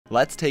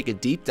Let's take a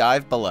deep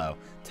dive below.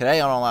 Today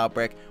on All Out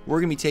Brick,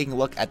 we're going to be taking a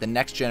look at the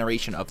next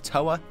generation of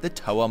Toa, the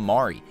Toa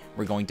Mahri.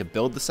 We're going to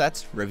build the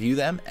sets, review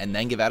them, and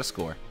then give out a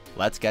score.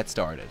 Let's get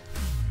started.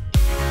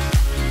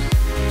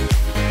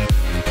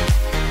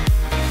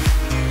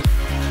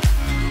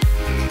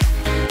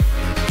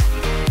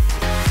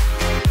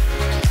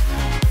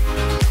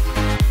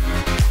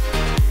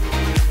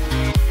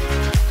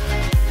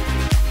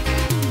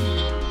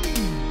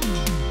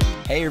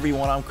 Hey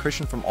everyone, I'm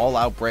Christian from All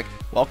Out Brick.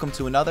 Welcome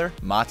to another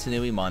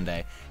Matanui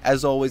Monday.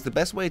 As always, the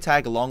best way to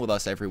tag along with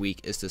us every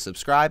week is to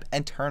subscribe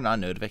and turn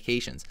on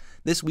notifications.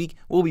 This week,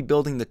 we'll be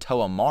building the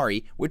Toa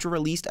Mahri, which were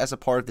released as a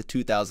part of the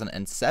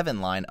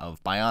 2007 line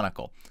of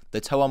Bionicle. The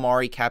Toa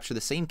Mahri capture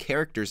the same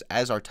characters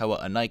as our Toa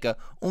Anika,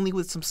 only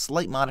with some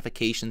slight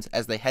modifications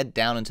as they head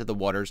down into the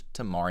waters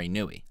to Mahri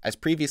Nui. As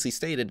previously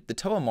stated, the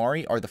Toa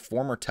Mahri are the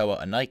former Toa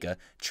Anika,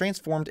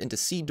 transformed into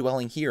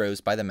sea-dwelling heroes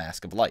by the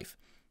Mask of Life.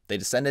 They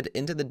descended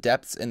into the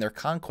depths in their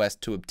conquest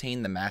to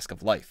obtain the Mask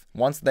of Life.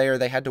 Once there,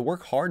 they had to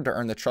work hard to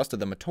earn the trust of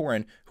the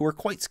Matoran, who were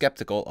quite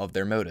skeptical of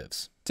their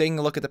motives. Taking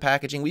a look at the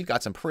packaging, we've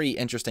got some pretty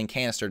interesting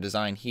canister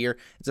design here.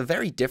 It's a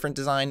very different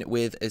design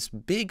with this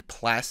big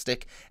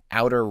plastic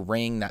outer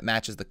ring that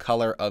matches the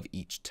color of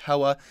each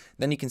Toa.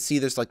 Then you can see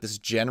there's like this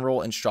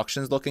general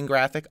instructions looking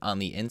graphic on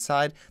the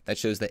inside that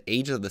shows the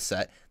age of the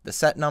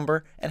set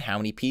number, and how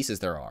many pieces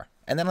there are.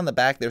 And then on the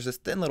back, there's this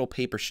thin little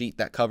paper sheet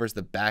that covers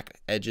the back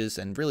edges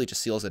and really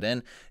just seals it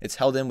in. It's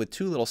held in with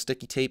two little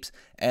sticky tapes,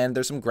 and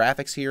there's some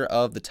graphics here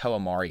of the Toa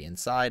Mahri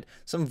inside,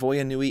 some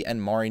Voya Nui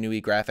and Mahri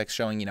Nui graphics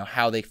showing,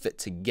 how they fit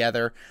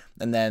together.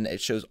 And then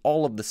it shows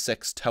all of the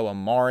 6 Toa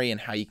Mahri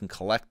and how you can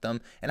collect them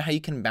and how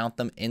you can mount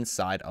them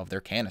inside of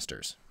their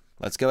canisters.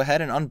 Let's go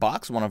ahead and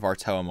unbox one of our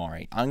Toa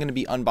Mahri. I'm going to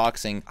be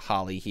unboxing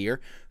Holly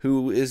here,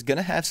 who is going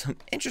to have some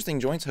interesting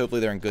joints. Hopefully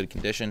they're in good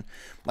condition.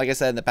 Like I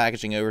said in the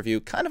packaging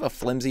overview, kind of a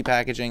flimsy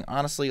packaging.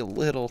 Honestly, a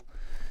little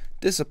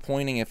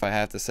disappointing if I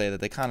have to say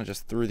that they kind of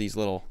just threw these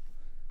little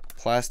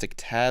plastic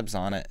tabs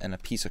on it and a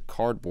piece of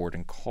cardboard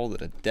and called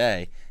it a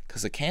day,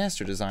 because the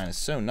canister design is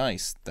so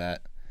nice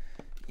that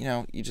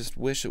you just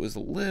wish it was a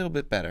little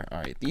bit better.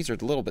 All right, these are a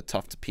little bit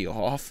tough to peel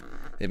off.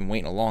 They've been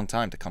waiting a long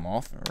time to come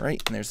off. All right,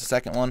 and there's the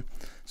second one.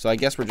 So I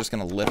guess we're just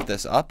going to lift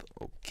this up.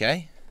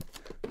 Okay,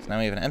 so now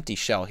we have an empty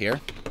shell here.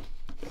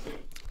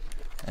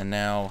 And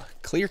now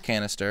clear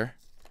canister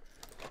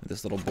with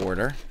this little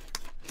border.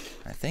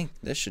 I think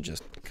this should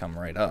just come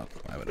right up,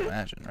 I would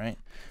imagine, right?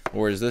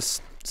 Or is this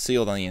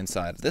sealed on the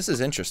inside? This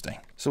is interesting.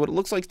 So what it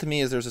looks like to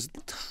me is there's this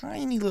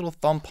tiny little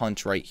thumb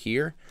punch right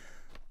here.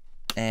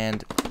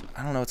 And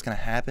I don't know what's going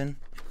to happen.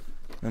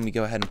 Then we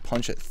go ahead and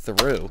punch it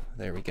through.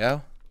 There we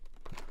go.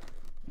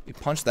 We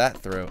punch that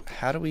through.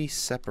 How do we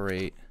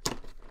separate?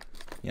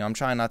 I'm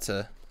trying not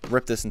to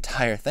rip this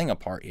entire thing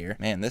apart here.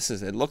 Man,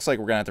 it looks like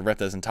we're going to have to rip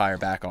this entire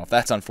back off.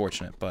 That's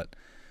unfortunate, but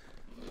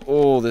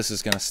oh, this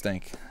is going to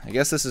stink. I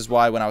guess this is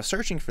why when I was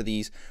searching for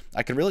these,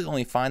 I could really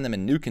only find them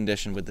in new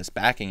condition with this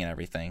backing and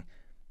everything.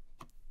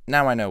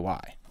 Now I know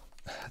why.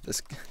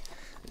 This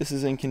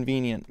is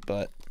inconvenient,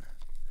 but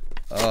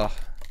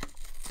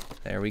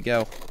there we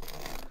go.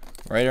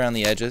 Right around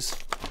the edges.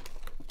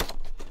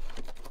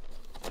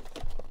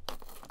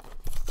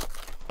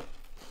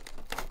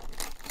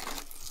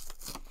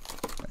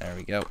 There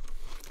we go.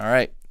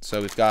 Alright,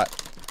 so we've got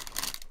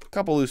a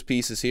couple loose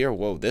pieces here.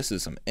 Whoa, this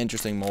is some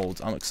interesting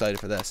molds. I'm excited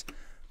for this.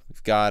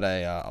 We've got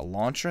a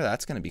launcher.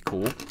 That's going to be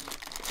cool.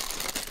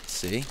 Let's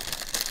see.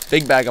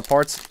 Big bag of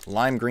parts.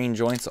 Lime green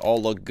joints.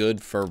 All look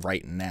good for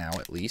right now,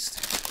 at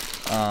least.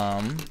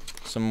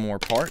 Some more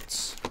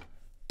parts.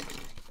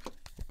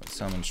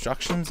 Some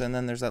instructions, and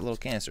then there's that little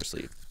canister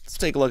sleeve. Let's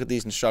take a look at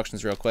these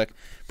instructions real quick.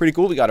 Pretty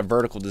cool. We got a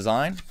vertical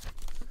design,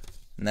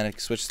 and then it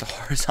switches to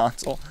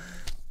horizontal.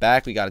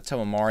 Back, we got a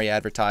Toa Mahri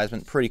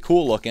advertisement. Pretty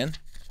cool looking.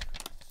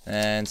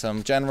 And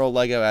some general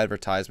Lego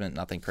advertisement.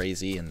 Nothing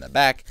crazy in the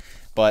back.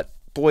 But,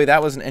 boy,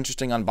 that was an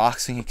interesting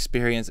unboxing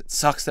experience. It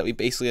sucks that we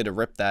basically had to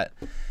rip that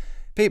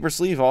paper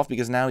sleeve off,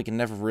 because now we can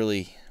never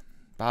really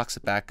box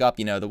it back up,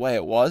 the way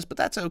it was. But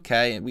that's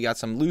okay. We got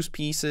some loose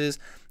pieces.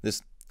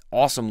 This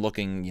awesome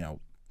looking,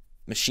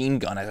 machine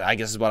gun, I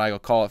guess is what I will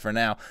call it for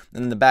now,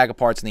 and then the bag of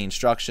parts and the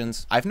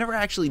instructions. I've never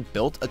actually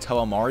built a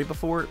Toa Mahri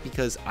before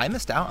because I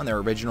missed out on their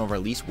original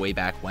release way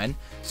back when.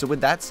 So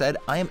with that said,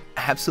 I am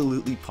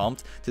absolutely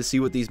pumped to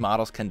see what these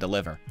models can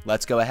deliver.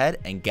 Let's go ahead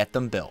and get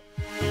them built.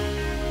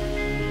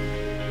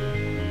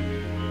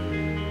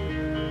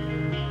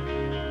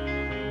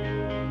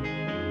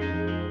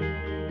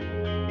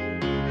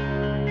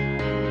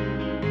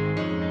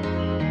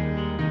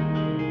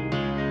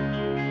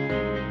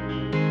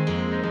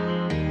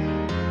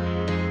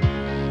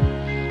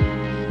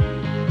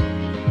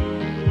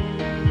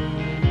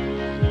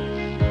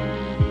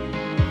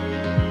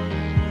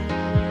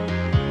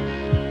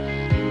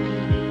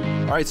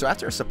 Alright, so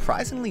after a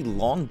surprisingly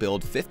long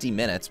build, 50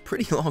 minutes,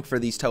 pretty long for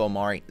these Toa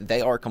Mahri,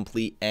 they are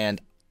complete, and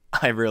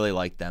I really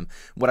like them.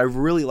 What I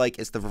really like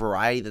is the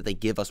variety that they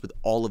give us with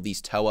all of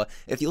these Toa.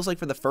 It feels like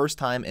for the first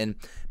time and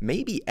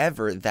maybe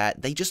ever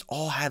that they just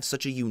all have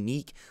such a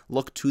unique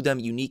look to them,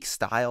 unique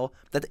style,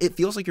 that it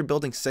feels like you're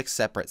building 6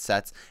 separate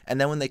sets,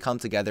 and then when they come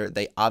together,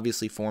 they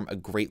obviously form a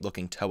great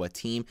looking Toa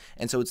team,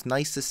 and so it's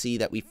nice to see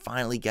that we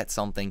finally get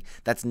something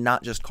that's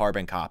not just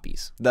carbon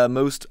copies. The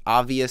most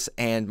obvious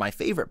and my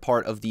favorite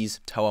part of these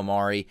Toa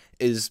Mahri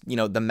is,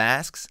 the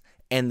masks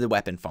and the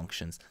weapon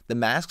functions. The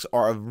masks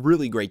are a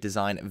really great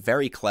design,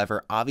 very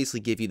clever, obviously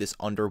give you this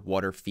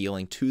underwater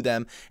feeling to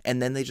them,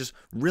 and then they just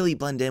really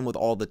blend in with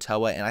all the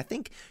Toa, and I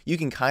think you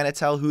can kind of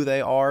tell who they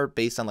are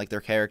based on like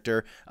their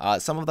character.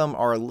 Some of them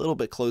are a little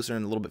bit closer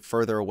and a little bit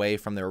further away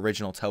from their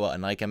original Toa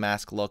Anika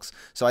mask looks,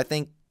 so I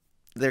think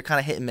they're kind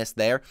of hit and miss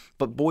there,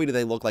 but boy do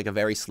they look like a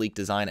very sleek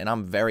design, and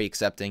I'm very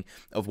accepting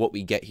of what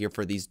we get here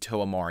for these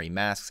Toa Mahri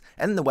masks.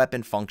 And the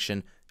weapon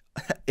function,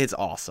 it's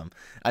awesome.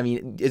 I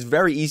mean, it's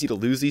very easy to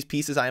lose these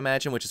pieces, I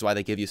imagine, which is why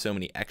they give you so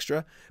many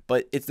extra,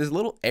 but it's this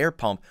little air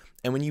pump,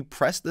 and when you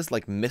press this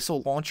like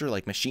missile launcher,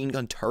 like machine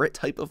gun turret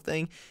type of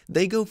thing,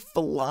 they go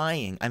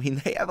flying. I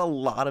mean, they have a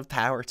lot of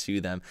power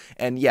to them,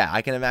 and yeah,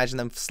 I can imagine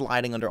them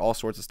sliding under all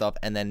sorts of stuff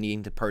and then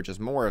needing to purchase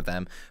more of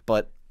them,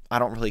 but I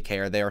don't really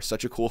care. They are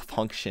such a cool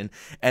function,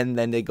 and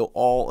then they go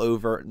all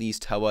over these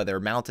Toa. They're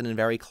mounted in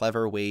very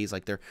clever ways.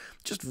 Like, they're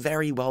just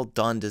very well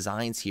done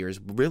designs here is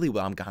really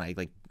what I'm kind of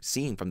like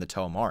seeing from the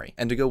Toa Mahri.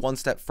 And to go one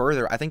step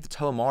further, I think the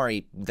Toa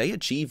Mahri, they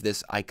achieve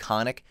this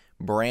iconic,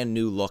 brand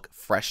new look,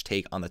 fresh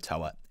take on the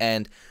Toa.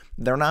 And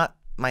they're not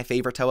my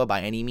favorite Toa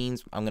by any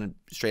means. I'm going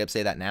to straight up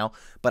say that now.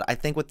 But I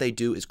think what they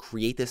do is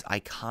create this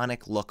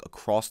iconic look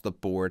across the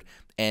board.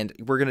 And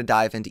we're going to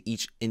dive into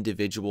each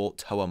individual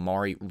Toa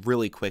Mahri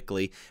really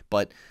quickly.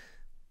 But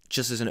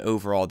just as an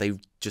overall, they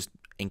just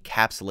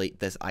encapsulate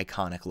this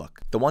iconic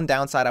look. The one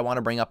downside I want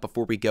to bring up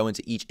before we go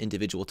into each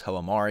individual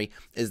Toa Mahri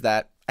is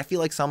that I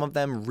feel like some of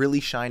them really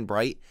shine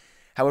bright.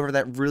 However,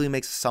 that really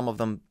makes some of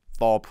them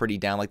fall pretty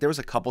down. Like, there was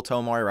a couple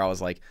Toa Mahri where I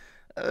was like,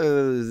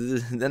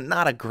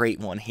 not a great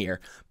one here,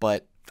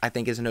 but I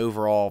think as an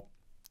overall,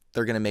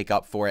 they're going to make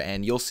up for it,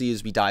 and you'll see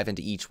as we dive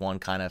into each one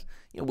kind of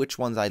which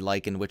ones I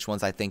like and which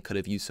ones I think could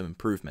have used some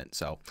improvement.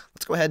 So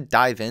let's go ahead and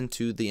dive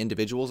into the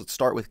individuals. Let's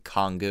start with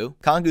Kongu.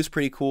 Kongu's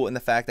pretty cool in the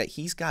fact that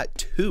he's got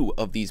 2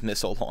 of these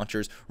missile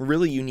launchers.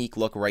 Really unique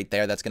look right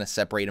there that's going to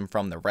separate him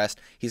from the rest.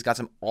 He's got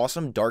some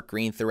awesome dark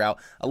green throughout.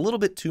 A little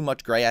bit too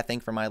much gray, I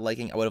think, for my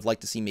liking. I would have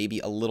liked to see maybe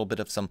a little bit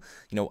of some,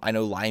 I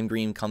know lime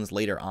green comes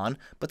later on,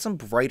 but some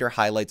brighter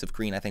highlights of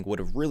green I think would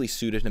have really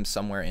suited him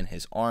somewhere in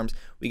his arms.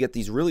 We get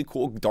these really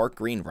cool dark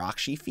green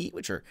Rakshi feet,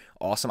 which are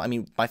awesome. I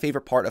mean, my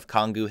favorite part of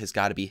Kongu has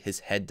got to be his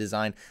head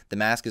design. The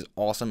mask is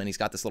awesome, and he's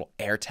got this little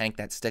air tank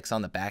that sticks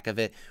on the back of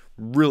it.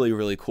 Really,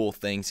 really cool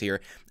things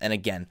here. And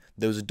again,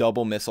 those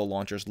double missile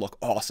launchers look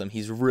awesome.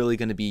 He's really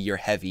going to be your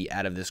heavy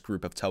out of this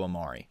group of Toa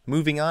Mahri.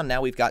 Moving on,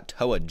 now we've got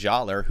Toa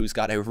Jaller, who's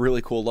got a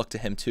really cool look to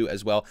him too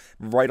as well.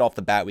 Right off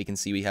the bat, we can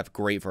see we have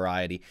great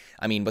variety.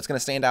 I mean, what's going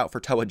to stand out for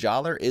Toa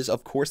Jaller is,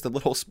 of course, the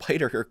little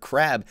spider or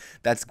crab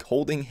that's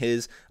holding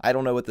his, I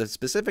don't know what the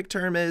specific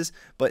term is,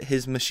 but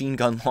his machine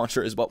gun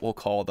launcher is what we'll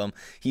call them.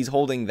 He's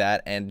holding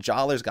that, and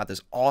Jaller's got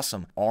this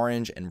awesome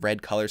orange and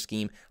red color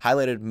scheme,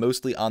 highlighted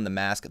mostly on the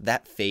mask.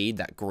 That fade,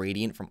 that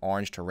gradient from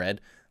orange to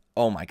red,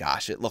 oh my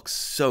gosh, it looks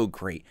so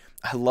great.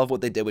 I love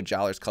what they did with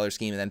Jaller's color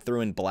scheme, and then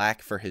threw in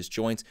black for his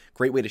joints.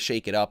 Great way to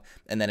shake it up.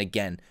 And then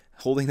again,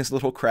 holding this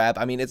little crab,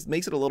 I mean, it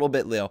makes it a little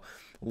bit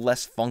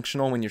less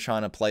functional when you're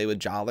trying to play with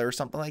Jaller or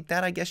something like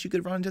that. I guess you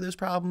could run into those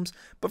problems,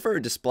 but for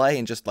a display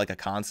and just like a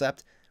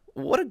concept,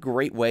 what a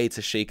great way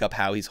to shake up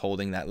how he's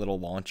holding that little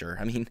launcher.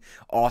 I mean,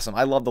 awesome.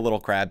 I love the little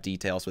crab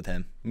details with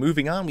him.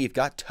 Moving on, we've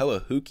got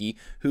Toa Huki,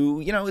 who,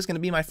 is going to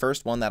be my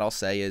first one that I'll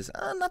say is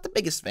not the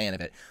biggest fan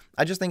of it.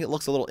 I just think it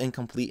looks a little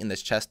incomplete in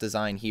this chest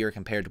design here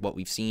compared to what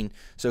we've seen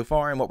so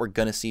far and what we're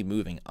going to see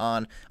moving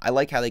on. I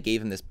like how they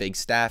gave him this big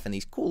staff and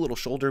these cool little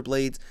shoulder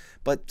blades,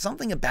 but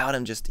something about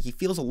him he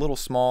feels a little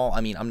small.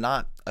 I mean, I'm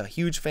not a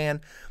huge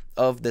fan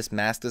of this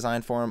mask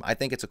design for him. I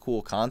think it's a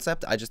cool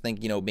concept. I just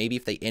think, maybe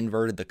if they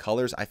inverted the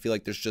colors, I feel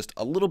like there's just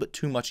a little bit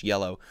too much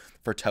yellow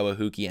for Toa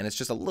Huki, and it's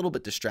just a little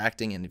bit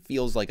distracting, and it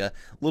feels like a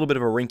little bit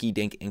of a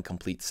rinky-dink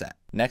incomplete set.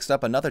 Next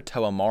up, another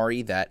Toa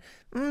Mahri that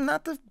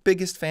not the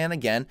biggest fan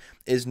again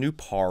is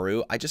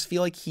Nuparu. I just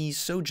feel like he's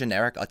so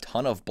generic, a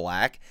ton of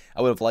black.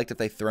 I would have liked if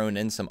they thrown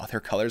in some other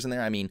colors in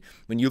there. I mean,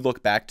 when you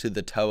look back to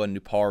the Toa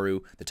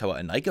Nuparu, the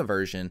Toa Anika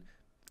version,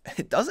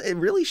 it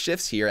really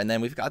shifts here. And then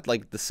we've got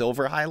like the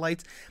silver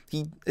highlights.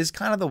 He is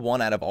kind of the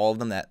one out of all of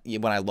them that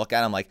when I look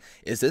at him, like,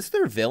 is this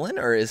their villain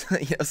or is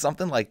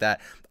something like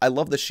that? I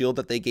love the shield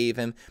that they gave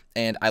him,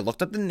 and I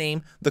looked up the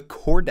name. The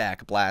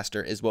Kordak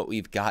blaster is what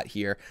we've got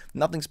here.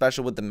 Nothing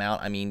special with the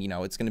mount. I mean,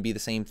 it's going to be the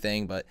same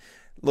thing, but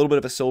a little bit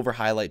of a silver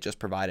highlight just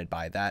provided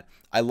by that.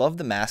 I love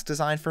the mask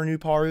design for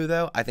Nuparu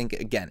though. I think,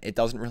 again, it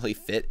doesn't really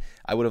fit.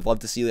 I would have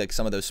loved to see like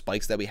some of those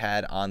spikes that we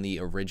had on the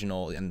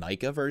original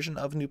Anika version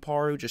of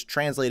Nuparu just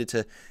translated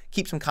to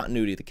keep some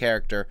continuity of the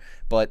character,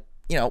 but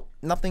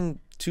nothing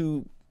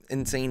too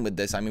insane with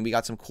this. I mean, we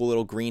got some cool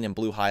little green and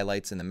blue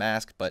highlights in the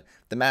mask, but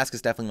the mask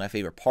is definitely my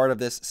favorite part of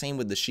this. Same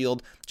with the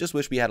shield. Just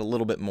wish we had a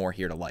little bit more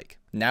here to like.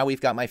 Now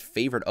we've got my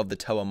favorite of the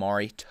Toa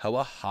Mahri,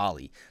 Toa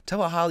Mahri.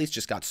 Toa Mahri's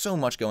just got so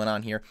much going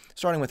on here,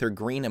 starting with her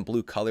green and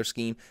blue color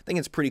scheme. I think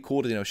it's pretty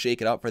cool to,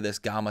 shake it up for this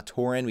Gamma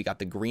Tauren. We got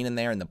the green in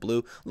there and the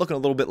blue, looking a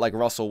little bit like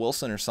Russell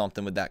Wilson or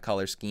something with that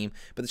color scheme.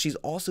 But she's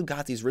also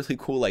got these really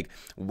cool like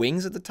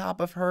wings at the top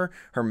of her.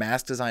 Her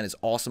mask design is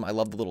awesome. I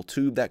love the little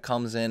tube that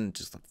comes in,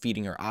 just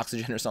feeding her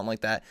oxygen or something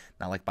like that.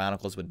 Not like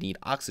Bionicles would need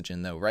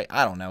oxygen though, right?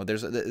 I don't know.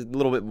 There's a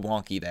little bit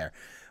wonky there.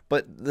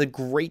 But the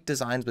great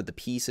designs with the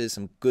pieces,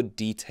 some good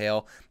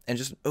detail, and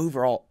just an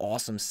overall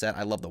awesome set.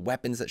 I love the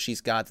weapons that she's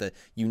got, the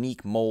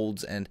unique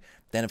molds, and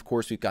then of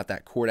course we've got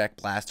that Kordak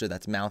blaster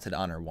that's mounted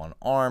on her one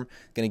arm,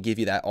 going to give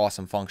you that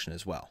awesome function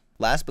as well.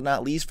 Last but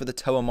not least for the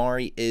Toa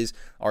Mahri is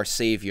our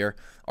savior,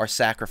 our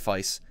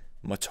sacrifice,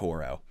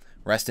 Motoro.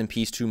 Rest in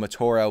peace to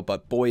Motoro,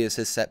 but boy is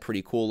his set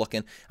pretty cool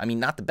looking. I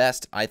mean, not the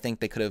best. I think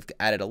they could have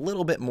added a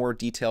little bit more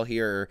detail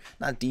here, or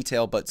not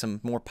detail, but some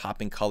more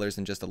popping colors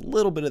and just a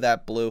little bit of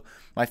that blue.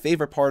 My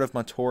favorite part of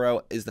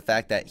Motoro is the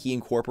fact that he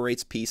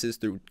incorporates pieces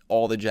through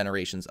all the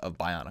generations of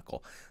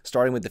Bionicle.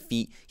 Starting with the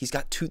feet, he's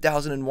got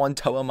 2001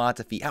 Toa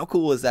Mata feet. How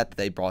cool is that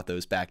they brought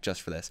those back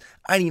just for this?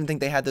 I didn't even think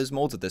they had those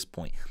molds at this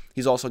point.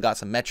 He's also got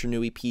some Metro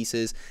Nui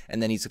pieces,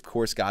 and then he's of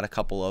course got a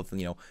couple of,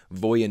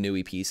 Voya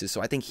Nui pieces.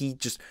 So I think he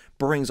just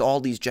brings all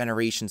these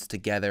generations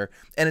together,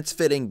 and it's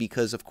fitting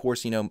because of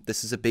course,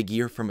 this is a big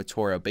year for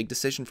Motoro. Big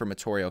decision for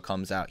Motoro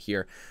comes out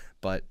here,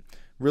 but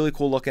really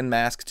cool looking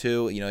mask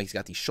too. He's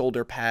got these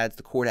shoulder pads,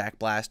 the Kordak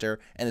blaster,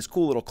 and his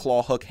cool little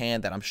claw hook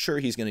hand that I'm sure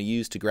he's going to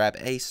use to grab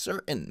a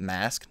certain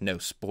mask. No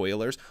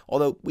spoilers,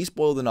 although we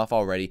spoiled enough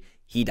already.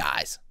 He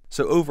dies.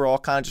 So overall,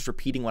 kind of just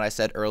repeating what I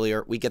said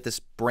earlier, we get this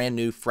brand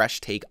new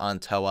fresh take on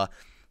Toa,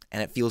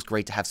 and it feels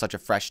great to have such a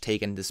fresh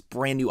take in this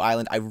brand new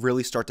island. I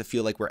really start to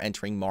feel like we're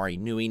entering Mahri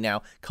Nui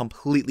now,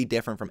 completely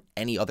different from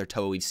any other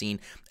Toa we've seen,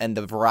 and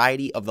the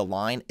variety of the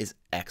line is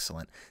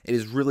excellent. It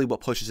is really what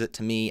pushes it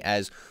to me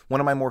as one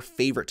of my more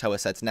favorite Toa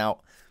sets.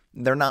 Now,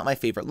 they're not my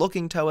favorite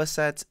looking Toa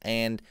sets,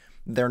 and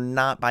they're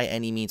not by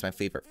any means my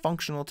favorite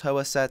functional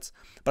Toa sets,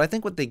 but I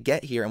think what they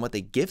get here and what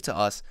they give to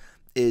us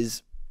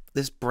is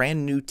this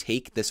brand new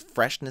take, this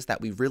freshness that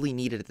we really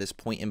needed at this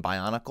point in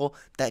Bionicle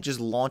that just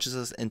launches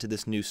us into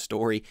this new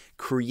story,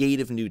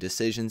 creative new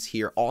decisions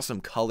here,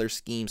 awesome color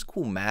schemes,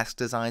 cool mask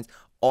designs,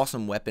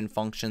 awesome weapon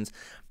functions,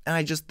 and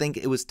I just think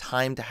it was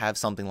time to have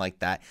something like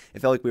that.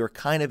 It felt like we were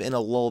kind of in a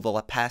lull the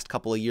past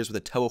couple of years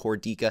with the Toa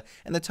Hordika,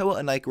 and the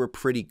Toa Inika were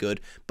pretty good,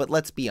 but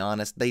let's be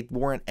honest, they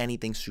weren't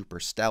anything super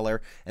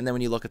stellar, and then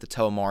when you look at the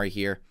Toa Mahri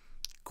here,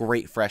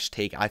 great fresh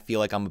take. I feel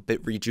like I'm a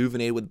bit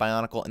rejuvenated with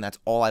Bionicle, and that's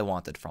all I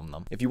wanted from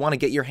them. If you want to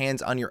get your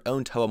hands on your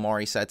own Toa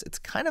Mahri sets, it's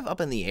kind of up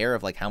in the air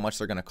of like how much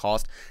they're going to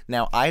cost.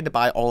 Now, I had to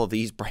buy all of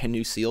these brand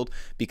new sealed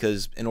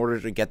because in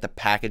order to get the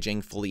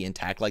packaging fully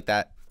intact like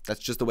that, that's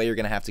just the way you're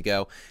going to have to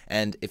go.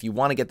 And if you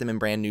want to get them in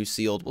brand new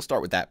sealed, we'll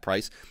start with that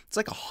price. It's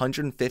like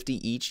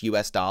 150 each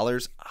US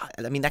dollars.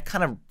 I mean, that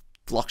kind of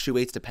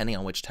fluctuates depending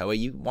on which Toa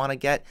you want to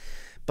get,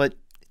 but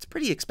it's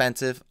pretty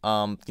expensive,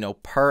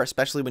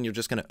 especially when you're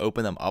just going to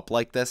open them up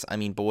like this. I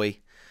mean, boy,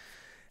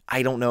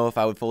 I don't know if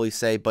I would fully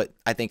say, but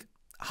I think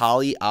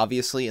Holly,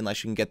 obviously,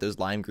 unless you can get those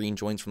lime green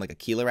joints from like a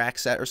Keeler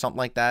set or something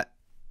like that,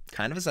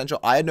 kind of essential.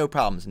 I had no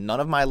problems. None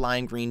of my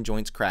lime green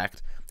joints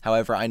cracked.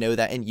 However, I know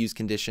that in used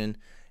condition,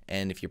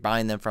 and if you're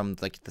buying them from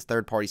like the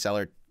third-party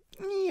seller,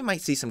 you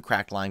might see some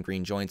cracked lime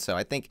green joints. So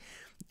I think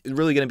it's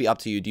really going to be up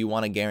to you. Do you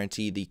want to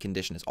guarantee the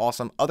condition is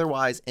awesome?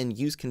 Otherwise, in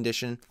used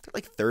condition, they're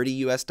like 30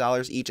 US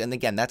dollars each. And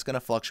again, that's going to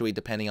fluctuate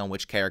depending on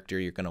which character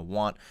you're going to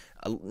want.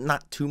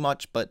 Not too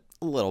much, but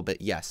a little bit,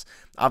 yes.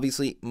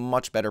 Obviously,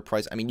 much better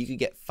price. I mean, you could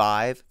get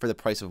 5 for the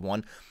price of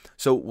 1.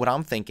 So what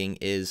I'm thinking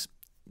is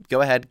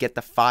go ahead, get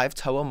the 5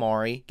 Toa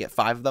Mahri, get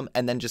 5 of them,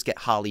 and then just get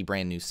Holly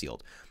brand new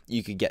sealed.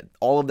 You could get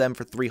all of them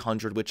for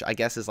 $300, which I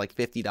guess is like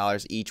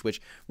 $50 each,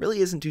 which really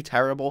isn't too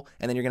terrible.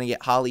 And then you're going to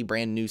get Holly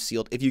brand new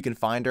sealed. If you can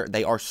find her,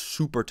 they are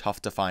super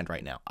tough to find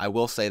right now. I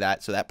will say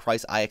that. So that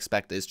price I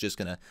expect is just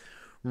going to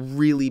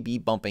really be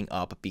bumping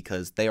up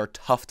because they are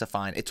tough to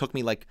find. It took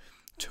me like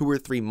 2 or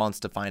 3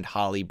 months to find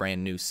Holly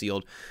brand new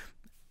sealed.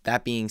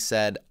 That being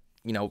said,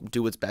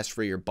 do what's best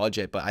for your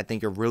budget, but I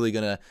think you're really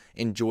going to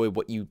enjoy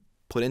what you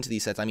put into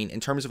these sets. I mean, in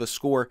terms of a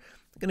score,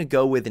 I'm going to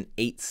go with an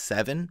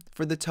 8.7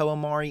 for the Toa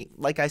Mahri.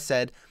 Like I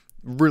said,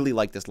 really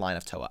like this line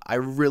of Toa. I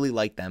really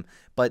like them,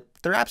 but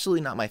they're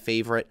absolutely not my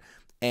favorite,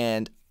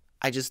 and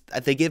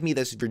they give me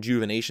this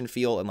rejuvenation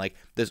feel and like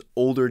this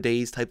older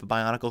days type of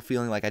Bionicle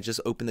feeling, like I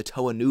just opened the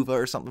Toa Nuva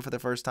or something for the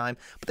first time.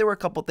 But there were a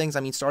couple things, I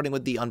mean, starting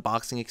with the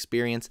unboxing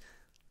experience,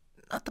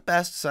 not the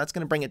best, so that's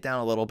going to bring it down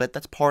a little bit.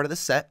 That's part of the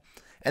set.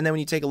 And then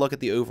when you take a look at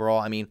the overall,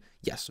 I mean,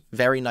 yes,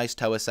 very nice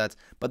Toa sets,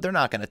 but they're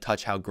not going to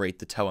touch how great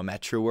the Toa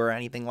Metro were or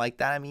anything like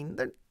that. I mean,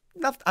 they're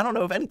not, I don't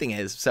know if anything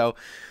is. So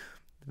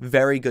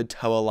very good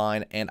Toa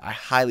line, and I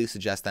highly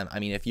suggest them.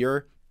 I mean, if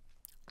you're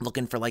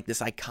looking for like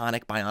this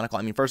iconic Bionicle.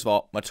 I mean, first of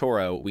all,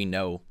 Matoro, we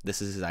know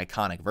this is his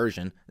iconic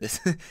version, this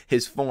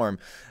his form,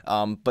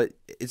 but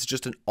it's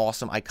just an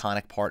awesome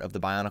iconic part of the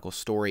Bionicle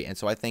story. And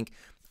so I think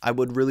I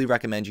would really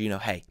recommend you,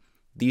 hey,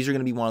 these are going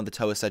to be one of the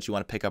Toa sets you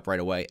want to pick up right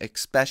away,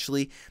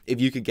 especially if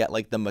you could get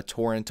like the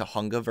Matoran to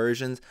Hunga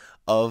versions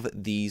of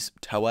these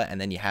Toa, and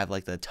then you have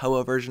like the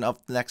Toa version up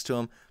next to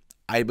them.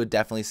 I would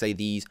definitely say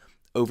these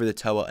over the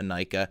Toa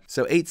Anika.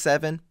 So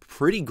 8-7,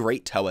 pretty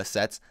great Toa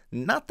sets.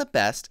 Not the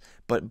best,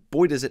 but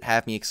boy does it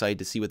have me excited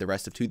to see what the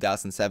rest of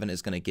 2007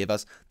 is going to give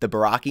us. The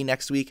Baraki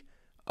next week,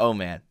 oh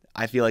man,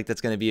 I feel like that's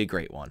going to be a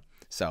great one.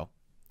 So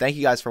thank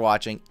you guys for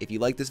watching. If you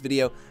like this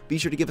video, be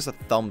sure to give us a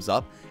thumbs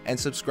up and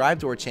subscribe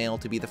to our channel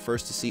to be the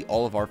first to see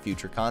all of our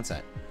future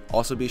content.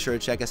 Also be sure to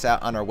check us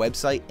out on our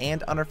website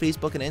and on our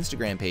Facebook and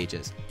Instagram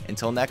pages.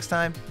 Until next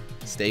time,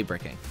 stay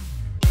bricking.